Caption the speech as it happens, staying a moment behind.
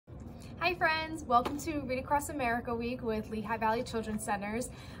Hi friends, welcome to Read Across America Week with Lehigh Valley Children's Centers.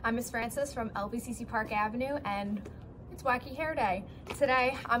 I'm Miss Francis from LBCC Park Avenue and it's Wacky Hair Day.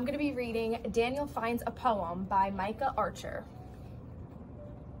 Today I'm going to be reading Daniel Finds a Poem by Micha Archer.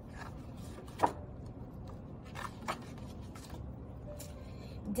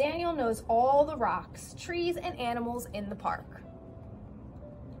 Daniel knows all the rocks, trees, and animals in the park.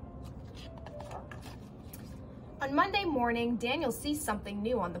 On Monday morning, Daniel sees something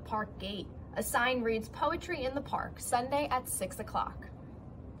new on the park gate. A sign reads, "Poetry in the Park, Sunday at 6 o'clock.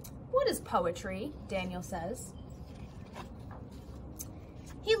 "What is poetry?" Daniel says.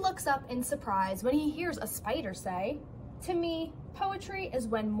 He looks up in surprise when he hears a spider say, "To me, poetry is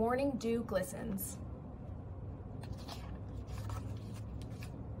when morning dew glistens."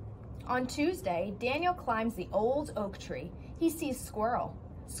 On Tuesday, Daniel climbs the old oak tree. He sees Squirrel.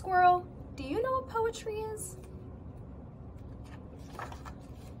 "Squirrel, do you know what poetry is?"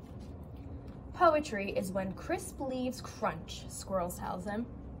 "Poetry is when crisp leaves crunch," Squirrel tells him.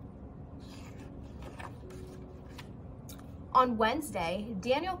 On Wednesday,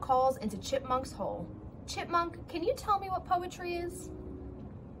 Daniel calls into Chipmunk's hole. "Chipmunk, can you tell me what poetry is?"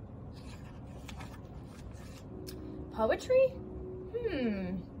 Poetry?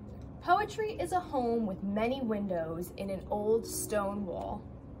 Poetry is a home with many windows in an old stone wall.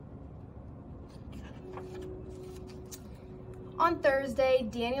 On Thursday,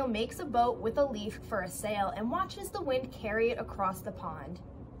 Daniel makes a boat with a leaf for a sail and watches the wind carry it across the pond.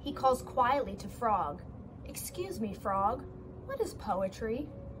 He calls quietly to Frog. "Excuse me, Frog, what is poetry?"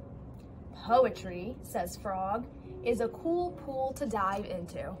 "Poetry," says Frog, "is a cool pool to dive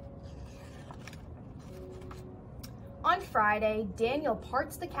into." On Friday, Daniel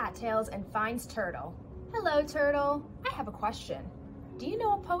parts the cattails and finds Turtle. "Hello, Turtle. I have a question. Do you know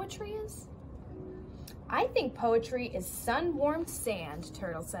what poetry is?" "I think poetry is sun-warmed sand,"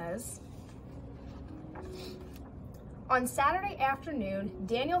 Turtle says. On Saturday afternoon,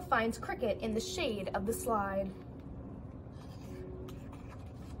 Daniel finds Cricket in the shade of the slide.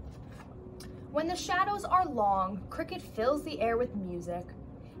 When the shadows are long, Cricket fills the air with music.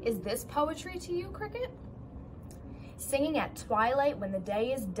 "Is this poetry to you, Cricket?" "Singing at twilight when the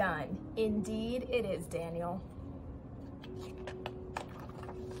day is done. Indeed it is, Daniel."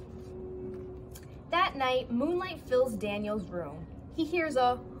 That night, moonlight fills Daniel's room. He hears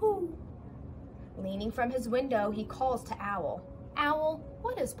a hoo. Leaning from his window, he calls to Owl. "Owl,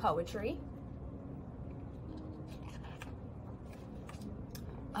 what is poetry?"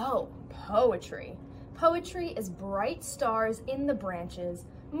 "Oh, poetry. Poetry is bright stars in the branches,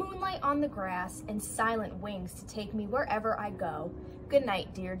 moonlight on the grass, and silent wings to take me wherever I go. Good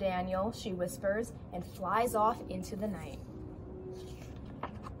night, dear Daniel," she whispers, and flies off into the night.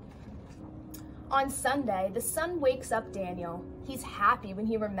 On Sunday, the sun wakes up Daniel. He's happy when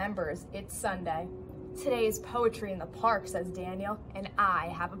he remembers it's Sunday. "Today is poetry in the park," says Daniel, "and I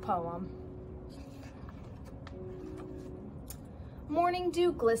have a poem." Morning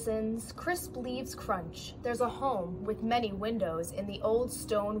dew glistens, crisp leaves crunch. There's a home with many windows in the old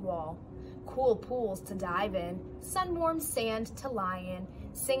stone wall. Cool pools to dive in, sun-warmed sand to lie in,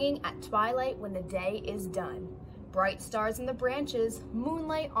 singing at twilight when the day is done. Bright stars in the branches,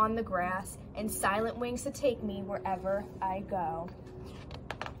 moonlight on the grass, and silent wings to take me wherever I go.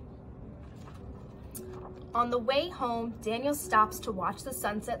 On the way home, Daniel stops to watch the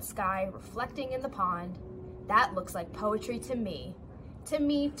sunset sky reflecting in the pond. "That looks like poetry to me." "To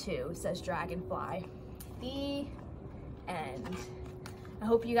me too," says Dragonfly. The end. I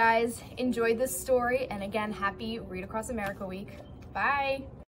hope you guys enjoyed this story, and again, happy Read Across America Week. Bye.